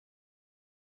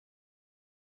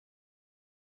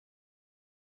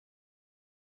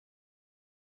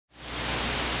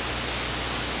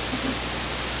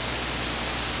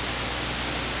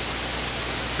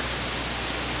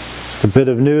A bit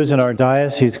of news in our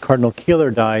diocese, Cardinal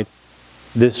Keeler died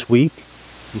this week.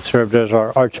 He served as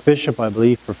our Archbishop, I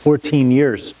believe, for 14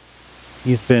 years.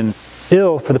 He's been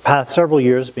ill for the past several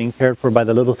years, being cared for by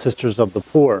the Little Sisters of the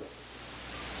Poor.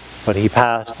 But he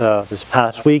passed this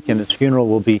past week, and his funeral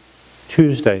will be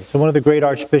Tuesday. So one of the great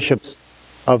archbishops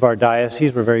of our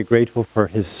diocese, we're very grateful for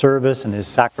his service and his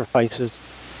sacrifices.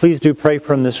 Please do pray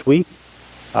for him this week.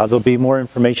 There'll be more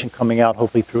information coming out,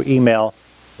 hopefully through email,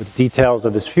 with details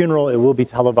of his funeral. It will be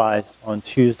televised on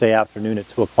Tuesday afternoon at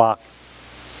 2 o'clock.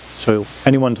 So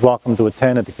anyone's welcome to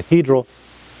attend at the cathedral,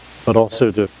 but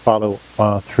also to follow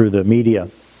through the media.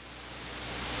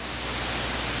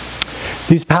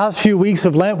 These past few weeks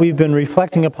of Lent, we've been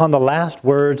reflecting upon the last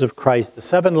words of Christ, the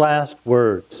 7 last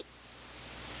words.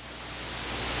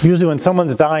 Usually when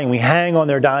someone's dying, we hang on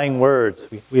their dying words.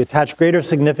 We attach greater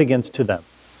significance to them.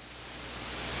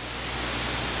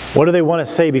 What do they want to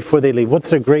say before they leave?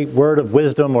 What's a great word of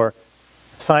wisdom or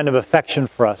sign of affection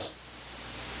for us?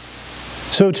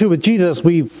 So too with Jesus,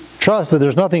 we trust that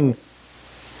there's nothing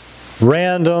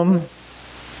random,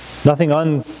 nothing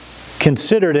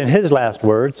unconsidered in his last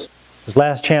words, his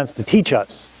last chance to teach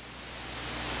us.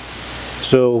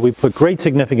 So we put great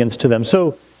significance to them.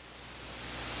 So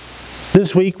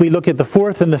this week we look at the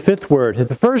 4th and the 5th word.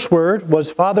 The first word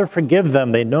was, Father, forgive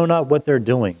them. They know not what they're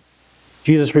doing.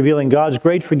 Jesus revealing God's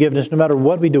great forgiveness no matter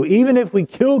what we do. Even if we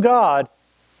kill God,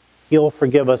 he'll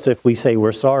forgive us if we say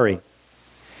we're sorry.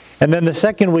 And then the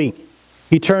second week,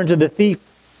 he turned to the thief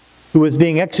who was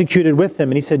being executed with him,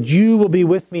 and he said, you will be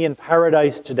with me in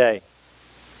paradise today.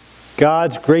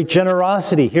 God's great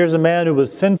generosity. Here's a man who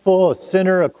was sinful, a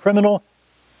sinner, a criminal.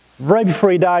 Right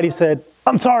before he died, he said,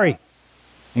 I'm sorry.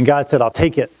 And God said, I'll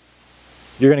take it.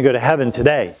 You're going to go to heaven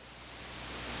today.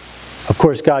 Of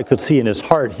course, God could see in his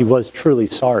heart he was truly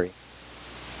sorry.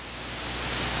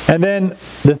 And then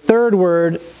the third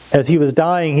word, as he was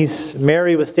dying,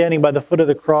 Mary was standing by the foot of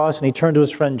the cross, and he turned to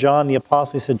his friend John, the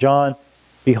apostle. He said, John,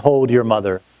 behold your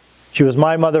mother. She was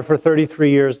my mother for 33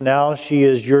 years. Now she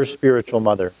is your spiritual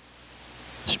mother.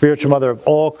 The spiritual mother of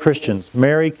all Christians.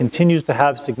 Mary continues to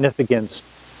have significance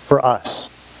for us.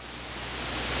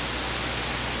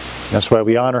 That's why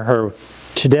we honor her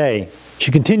today.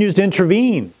 She continues to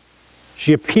intervene.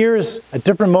 She appears at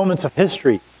different moments of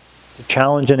history to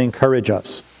challenge and encourage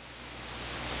us.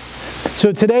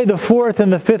 So today, the 4th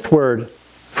and the 5th word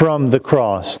from the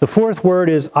cross. The 4th word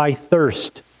is, I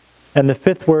thirst. And the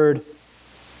 5th word,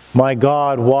 my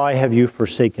God, why have you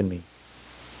forsaken me?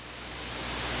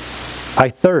 I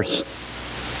thirst.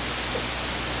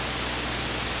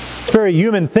 It's a very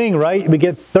human thing, right? We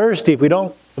get thirsty. If we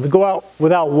go out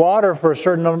without water for a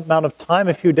certain amount of time,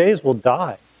 a few days, we'll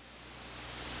die.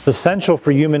 It's essential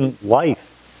for human life.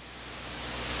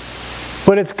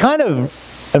 But it's kind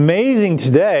of amazing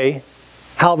today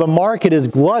how the market is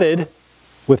glutted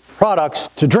with products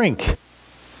to drink.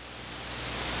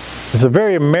 It's a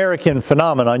very American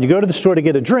phenomenon. You go to the store to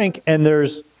get a drink, and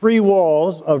there's 3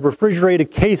 walls of refrigerated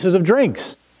cases of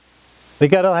drinks. They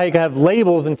got to have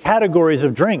labels and categories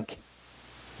of drink.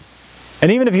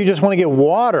 And even if you just want to get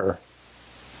water,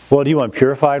 well, do you want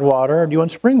purified water? Do you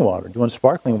want spring water? Do you want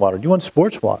sparkling water? Do you want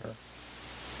sports water?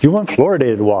 Do you want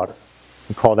fluoridated water?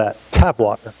 We call that tap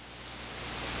water.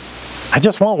 I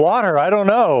just want water. I don't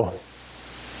know.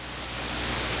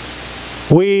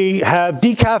 We have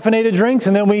decaffeinated drinks,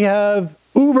 and then we have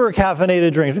uber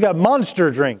caffeinated drinks. We've got monster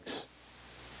drinks.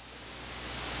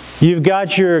 You've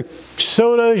got your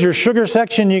sodas, your sugar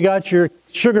section. You got your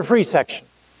sugar-free section.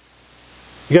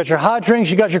 You got your hot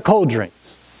drinks. You got your cold drinks.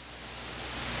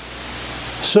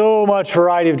 So much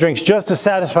variety of drinks just to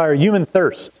satisfy our human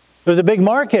thirst. There's a big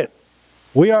market.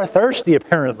 We are thirsty,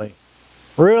 apparently.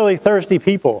 Really thirsty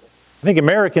people. I think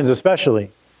Americans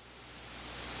especially.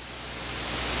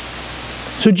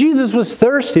 So Jesus was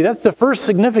thirsty. That's the first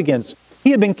significance.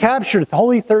 He had been captured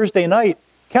Holy Thursday night,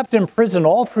 kept in prison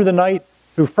all through the night,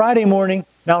 through Friday morning.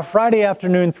 Now Friday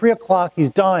afternoon, 3 o'clock, he's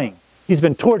dying. He's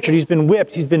been tortured. He's been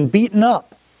whipped. He's been beaten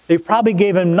up. They probably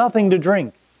gave him nothing to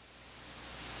drink.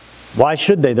 Why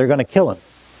should they? They're going to kill him.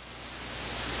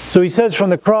 So he says from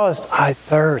the cross, I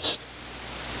thirst.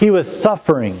 He was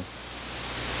suffering.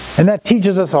 And that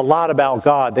teaches us a lot about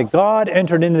God, that God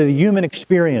entered into the human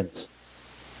experience.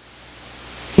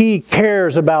 He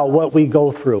cares about what we go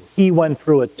through. He went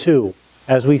through it too.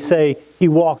 As we say, he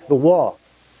walked the walk.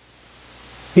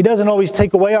 He doesn't always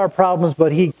take away our problems,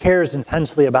 but he cares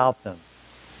intensely about them.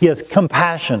 He has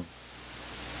compassion.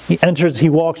 He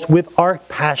walks with our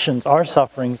passions, our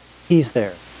sufferings. He's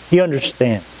there. He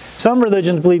understands. Some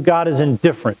religions believe God is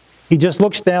indifferent. He just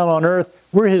looks down on earth.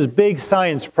 We're his big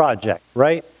science project,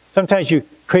 right? Sometimes you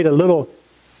create a little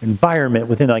environment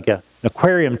within like a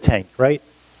aquarium tank, right?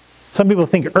 Some people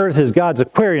think Earth is God's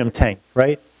aquarium tank,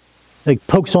 right? Like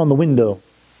pokes on the window.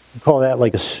 We call that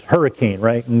like a hurricane,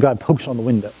 right? And God pokes on the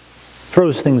window,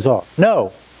 throws things off.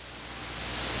 No.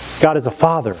 God is a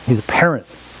father. He's a parent.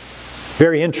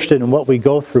 Very interested in what we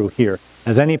go through here,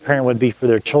 as any parent would be for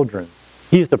their children.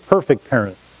 He's the perfect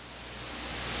parent.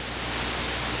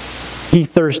 He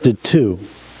thirsted too.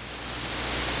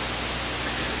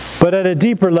 But at a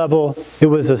deeper level, it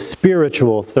was a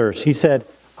spiritual thirst. He said,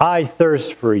 I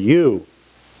thirst for you.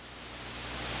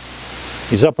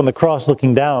 He's up on the cross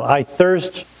looking down. I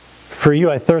thirst for you.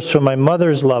 I thirst for my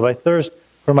mother's love. I thirst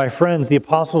for my friends, the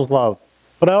apostles' love.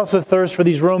 But I also thirst for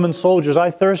these Roman soldiers. I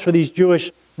thirst for these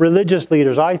Jewish religious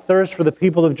leaders. I thirst for the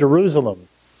people of Jerusalem.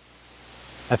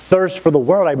 I thirst for the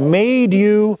world. I made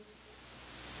you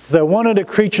because I wanted a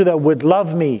creature that would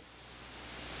love me.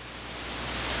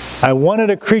 I wanted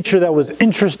a creature that was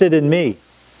interested in me,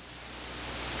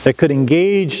 that could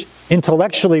engage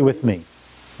intellectually with me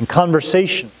in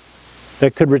conversation,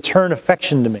 that could return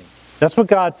affection to me. That's what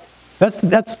God, that's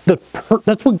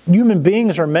what human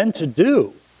beings are meant to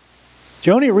do. It's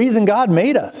the only reason God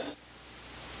made us.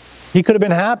 He could have been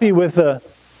happy with the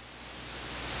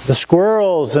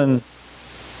squirrels and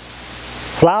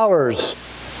flowers,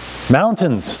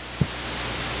 mountains.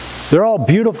 They're all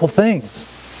beautiful things.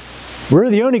 We're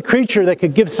the only creature that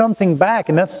could give something back,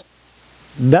 and that's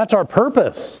our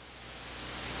purpose.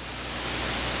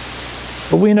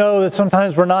 But we know that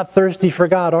sometimes we're not thirsty for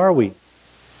God, are we?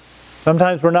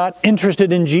 Sometimes we're not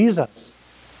interested in Jesus.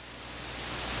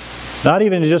 Not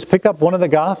even to just pick up one of the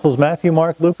Gospels, Matthew,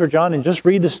 Mark, Luke, or John, and just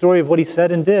read the story of what he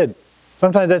said and did.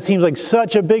 Sometimes that seems like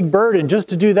such a big burden just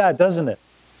to do that, doesn't it?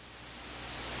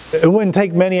 It wouldn't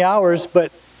take many hours,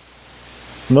 but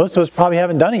most of us probably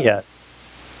haven't done it yet.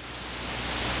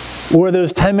 Or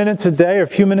those 10 minutes a day or a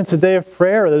few minutes a day of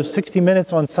prayer, or those 60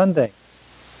 minutes on Sunday.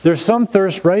 There's some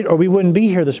thirst, right? Or we wouldn't be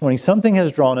here this morning. Something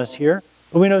has drawn us here.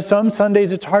 But we know some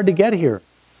Sundays it's hard to get here.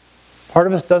 Part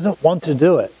of us doesn't want to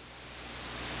do it.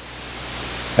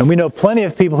 And we know plenty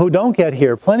of people who don't get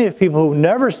here. Plenty of people who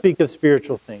never speak of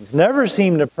spiritual things. Never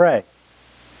seem to pray.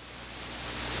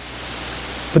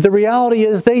 But the reality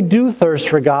is they do thirst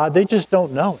for God. They just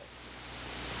don't know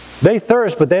it. They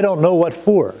thirst, but they don't know what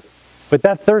for. But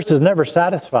that thirst is never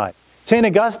satisfied. St.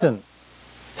 Augustine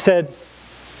said,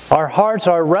 our hearts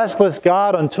are restless,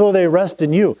 God, until they rest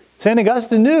in you. St.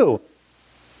 Augustine knew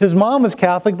his mom was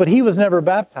Catholic, but he was never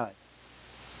baptized.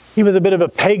 He was a bit of a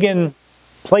pagan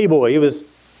playboy. He was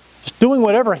just doing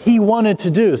whatever he wanted to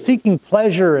do, seeking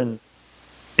pleasure and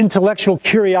intellectual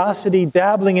curiosity,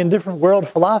 dabbling in different world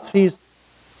philosophies,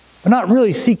 but not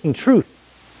really seeking truth.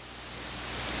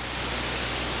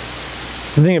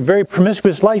 Living a very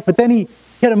promiscuous life, but then he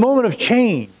had a moment of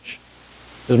change.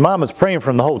 His mom was praying for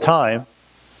him the whole time.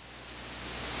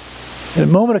 In a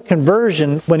moment of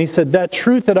conversion, when he said, that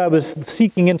truth that I was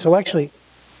seeking intellectually,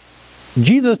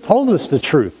 Jesus told us the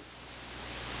truth.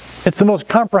 It's the most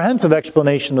comprehensive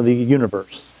explanation of the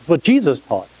universe. It's what Jesus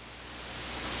taught.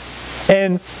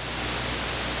 And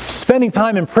spending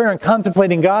time in prayer and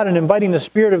contemplating God and inviting the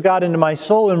Spirit of God into my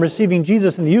soul and receiving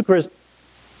Jesus in the Eucharist,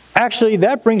 actually,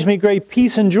 that brings me great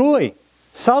peace and joy.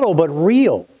 Subtle, but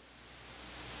real.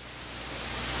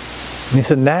 And he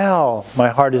said, now my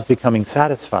heart is becoming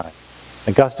satisfied.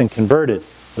 Augustine converted,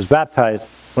 was baptized,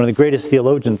 one of the greatest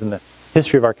theologians in the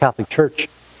history of our Catholic Church.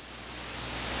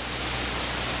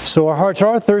 So our hearts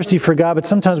are thirsty for God, but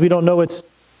sometimes we don't know it's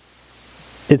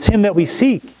Him that we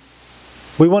seek.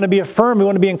 We want to be affirmed, we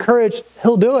want to be encouraged,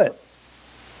 He'll do it.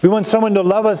 We want someone to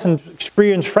love us and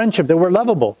experience friendship, that we're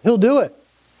lovable, He'll do it.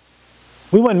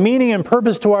 We want meaning and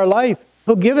purpose to our life,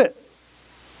 He'll give it.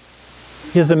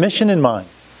 He has a mission in mind.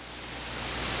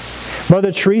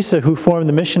 Mother Teresa, who formed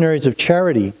the Missionaries of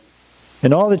Charity,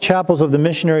 in all the chapels of the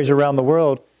missionaries around the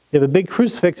world, they have a big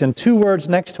crucifix and 2 words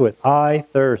next to it, I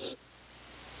thirst.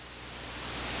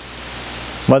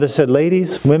 Mother said,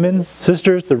 ladies, women,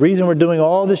 sisters, the reason we're doing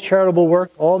all this charitable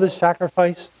work, all this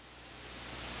sacrifice,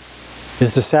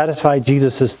 is to satisfy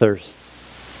Jesus' thirst.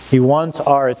 He wants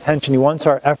our attention, He wants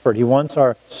our effort, He wants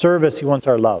our service, He wants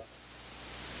our love.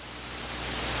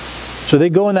 So they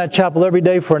go in that chapel every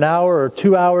day for an hour or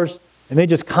 2 hours, and they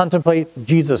just contemplate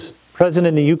Jesus, present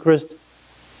in the Eucharist,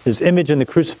 His image in the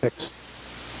crucifix.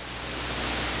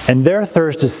 And their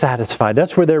thirst is satisfied.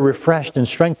 That's where they're refreshed and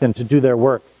strengthened to do their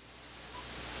work.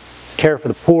 Care for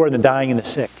the poor and the dying and the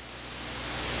sick.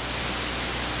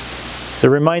 They're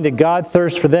reminded God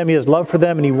thirsts for them, He has love for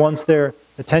them, and He wants their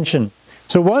attention.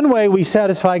 So one way we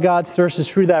satisfy God's thirst is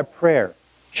through that prayer,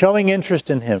 showing interest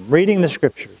in Him, reading the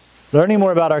Scriptures, learning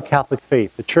more about our Catholic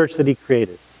faith, the church that He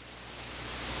created.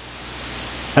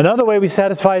 Another way we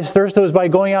satisfy his thirst is by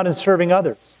going out and serving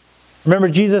others. Remember,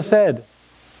 Jesus said,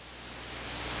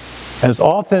 as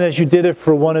often as you did it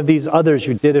for one of these others,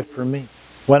 you did it for me.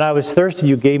 When I was thirsty,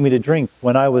 you gave me to drink.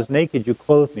 When I was naked, you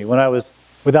clothed me. When I was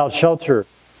without shelter,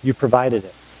 you provided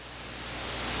it.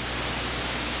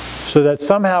 So that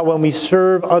somehow when we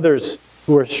serve others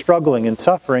who are struggling and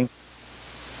suffering,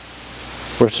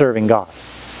 we're serving God.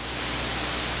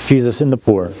 Jesus in the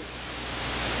poor.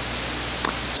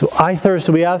 So I thirst,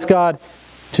 so we ask God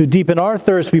to deepen our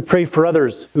thirst. We pray for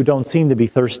others who don't seem to be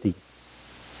thirsty.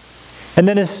 And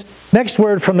then his next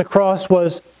word from the cross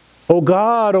was, oh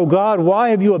God, why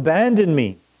have you abandoned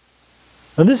me?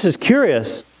 And this is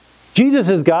curious. Jesus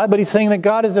is God, but he's saying that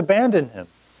God has abandoned him.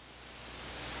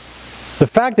 The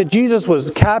fact that Jesus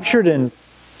was captured and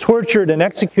tortured and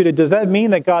executed, does that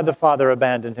mean that God the Father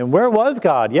abandoned him? Where was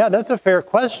God? Yeah, that's a fair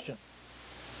question.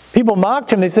 People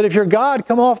mocked him. They said, if you're God,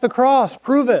 come off the cross,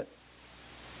 prove it.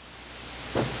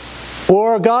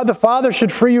 Or God the Father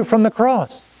should free you from the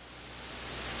cross.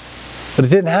 But it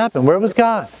didn't happen. Where was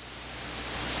God?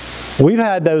 We've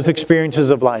had those experiences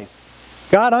of life.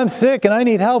 God, I'm sick and I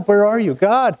need help. Where are you?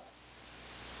 God,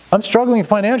 I'm struggling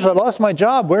financially. I lost my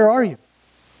job. Where are you?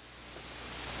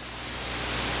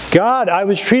 God, I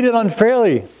was treated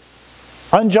unfairly,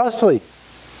 unjustly.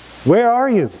 Where are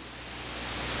you?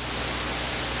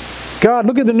 God,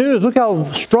 look at the news. Look how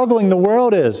struggling the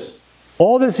world is.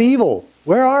 All this evil.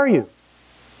 Where are you?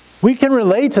 We can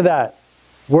relate to that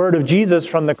word of Jesus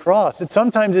from the cross.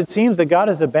 Sometimes it seems that God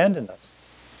has abandoned us.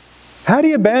 How do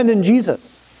you abandon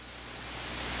Jesus?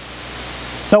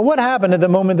 Now, what happened at the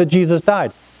moment that Jesus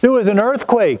died? There was an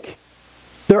earthquake.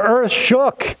 The earth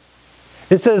shook.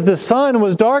 It says the sun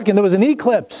was darkened. There was an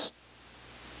eclipse.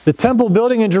 The temple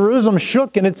building in Jerusalem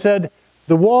shook, and it said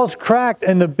the walls cracked,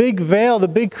 and the big veil, the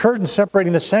big curtain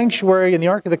separating the sanctuary and the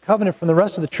Ark of the Covenant from the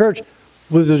rest of the church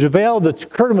was a veil. The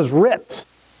curtain was ripped.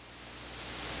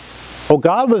 Oh,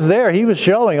 God was there. He was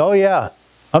showing, oh yeah,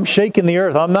 I'm shaking the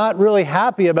earth. I'm not really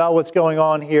happy about what's going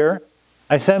on here.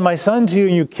 I sent my son to you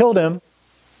and you killed him.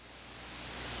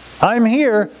 I'm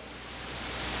here.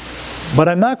 But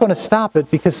I'm not going to stop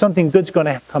it because something good's going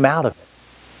to come out of it.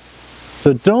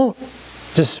 So don't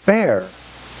despair.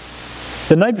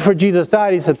 The night before Jesus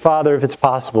died, he said, Father, if it's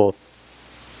possible,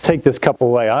 take this cup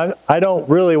away. I don't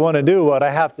really want to do what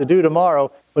I have to do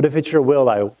tomorrow, but if it's your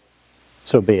will,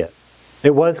 so be it.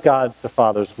 It was God the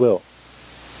Father's will.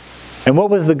 And what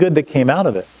was the good that came out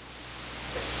of it?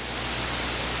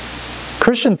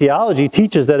 Christian theology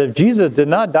teaches that if Jesus did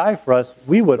not die for us,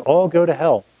 we would all go to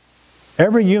hell.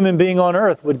 Every human being on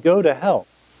earth would go to hell,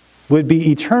 would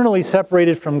be eternally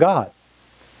separated from God.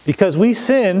 Because we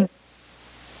sin,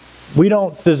 we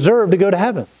don't deserve to go to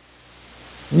heaven.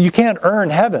 You can't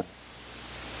earn heaven.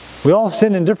 We all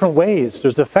sin in different ways.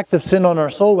 There's effective sin on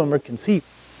our soul when we're conceived.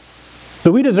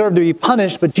 So we deserve to be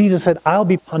punished, but Jesus said, I'll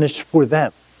be punished for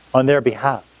them on their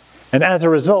behalf. And as a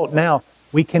result, now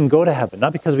we can go to heaven.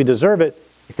 Not because we deserve it,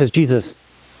 because Jesus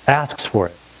asks for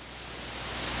it.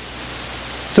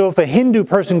 So if a Hindu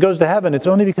person goes to heaven, it's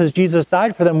only because Jesus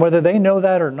died for them, whether they know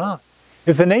that or not.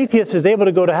 If an atheist is able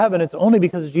to go to heaven, it's only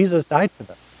because Jesus died for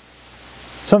them.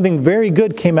 Something very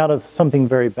good came out of something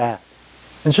very bad.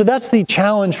 And so that's the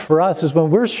challenge for us, is when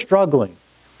we're struggling,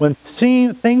 when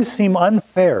things seem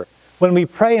unfair, when we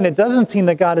pray and it doesn't seem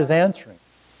that God is answering.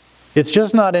 It's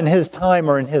just not in His time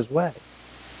or in His way.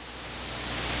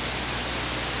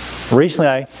 Recently,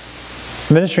 I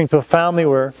was ministering to a family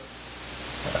where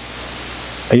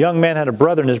a young man had a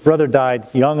brother, and his brother died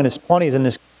young in his 20s, and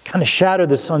this kind of shattered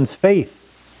the son's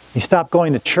faith. He stopped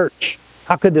going to church.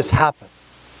 How could this happen?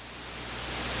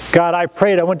 God, I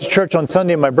prayed. I went to church on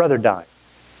Sunday and my brother died.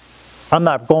 I'm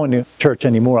not going to church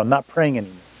anymore. I'm not praying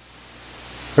anymore.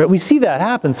 Right? We see that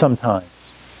happen sometimes.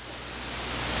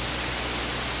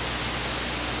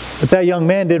 But that young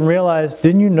man didn't realize,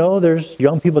 didn't you know there's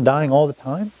young people dying all the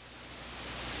time?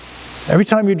 Every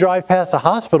time you drive past a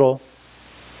hospital,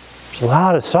 there's a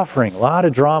lot of suffering, a lot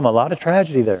of drama, a lot of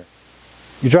tragedy there.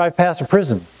 You drive past a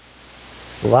prison,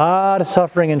 a lot of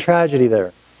suffering and tragedy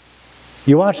there.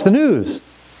 You watch the news.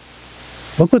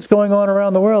 Look what's going on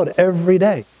around the world every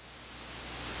day.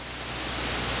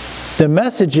 The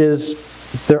message is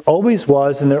there always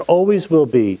was and there always will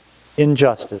be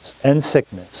injustice and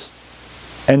sickness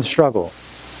and struggle.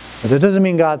 But that doesn't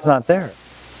mean God's not there.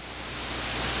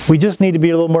 We just need to be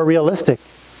a little more realistic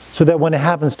so that when it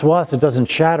happens to us, it doesn't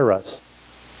shatter us.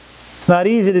 It's not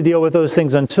easy to deal with those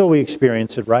things until we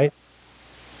experience it, right?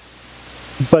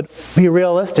 But be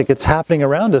realistic. It's happening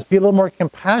around us. Be a little more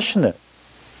compassionate.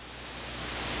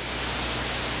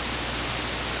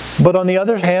 But on the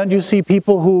other hand, you see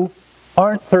people who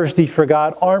aren't thirsty for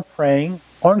God, aren't praying,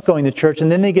 aren't going to church,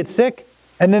 and then they get sick,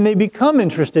 and then they become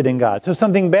interested in God. So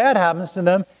something bad happens to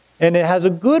them, and it has a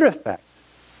good effect.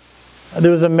 There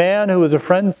was a man who was a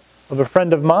friend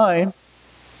of mine,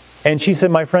 and she said,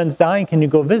 my friend's dying, can you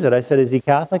go visit? I said, is he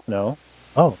Catholic? No.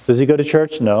 Oh, does he go to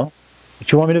church? No.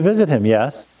 But you want me to visit him?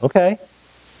 Yes. Okay.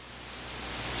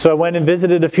 So I went and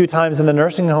visited a few times in the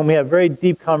nursing home. We had very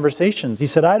deep conversations. He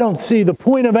said, I don't see the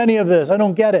point of any of this. I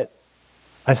don't get it.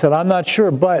 I said, I'm not sure,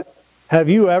 but have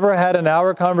you ever had an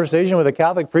hour conversation with a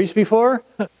Catholic priest before?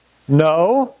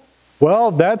 No. Well,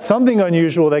 that's something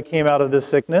unusual that came out of this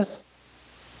sickness.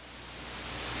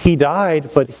 He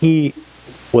died, but he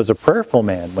was a prayerful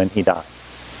man when he died.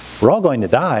 We're all going to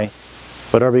die,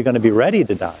 but are we going to be ready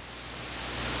to die?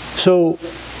 So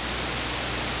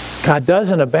God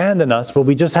doesn't abandon us, but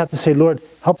we just have to say, Lord,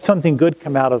 help something good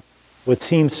come out of what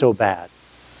seems so bad.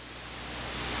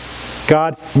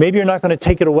 God, maybe you're not going to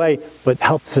take it away, but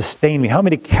help sustain me. Help me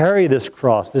to carry this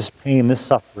cross, this pain, this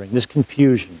suffering, this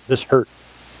confusion, this hurt.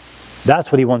 That's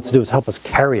what he wants to do, is help us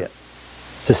carry it.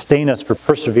 Sustain us for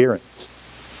perseverance.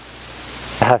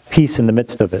 To have peace in the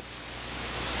midst of it.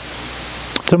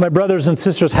 So my brothers and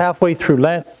sisters, halfway through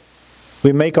Lent,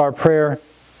 we make our prayer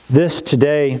this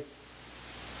today.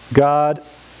 God,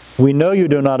 we know you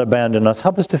do not abandon us.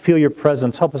 Help us to feel your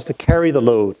presence. Help us to carry the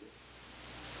load.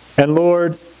 And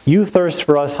Lord, you thirst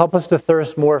for us. Help us to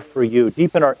thirst more for you.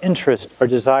 Deepen our interest, our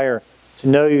desire to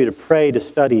know you, to pray, to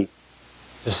study,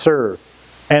 to serve.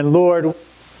 And Lord,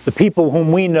 the people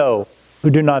whom we know who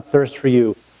do not thirst for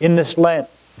you, in this Lent,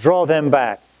 draw them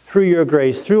back through your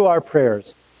grace, through our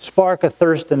prayers. Spark a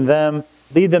thirst in them.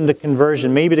 Lead them to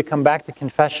conversion, maybe to come back to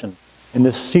confession in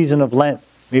this season of Lent.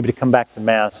 Maybe to come back to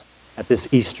Mass at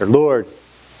this Easter. Lord,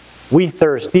 we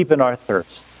thirst, deepen our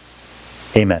thirst.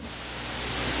 Amen.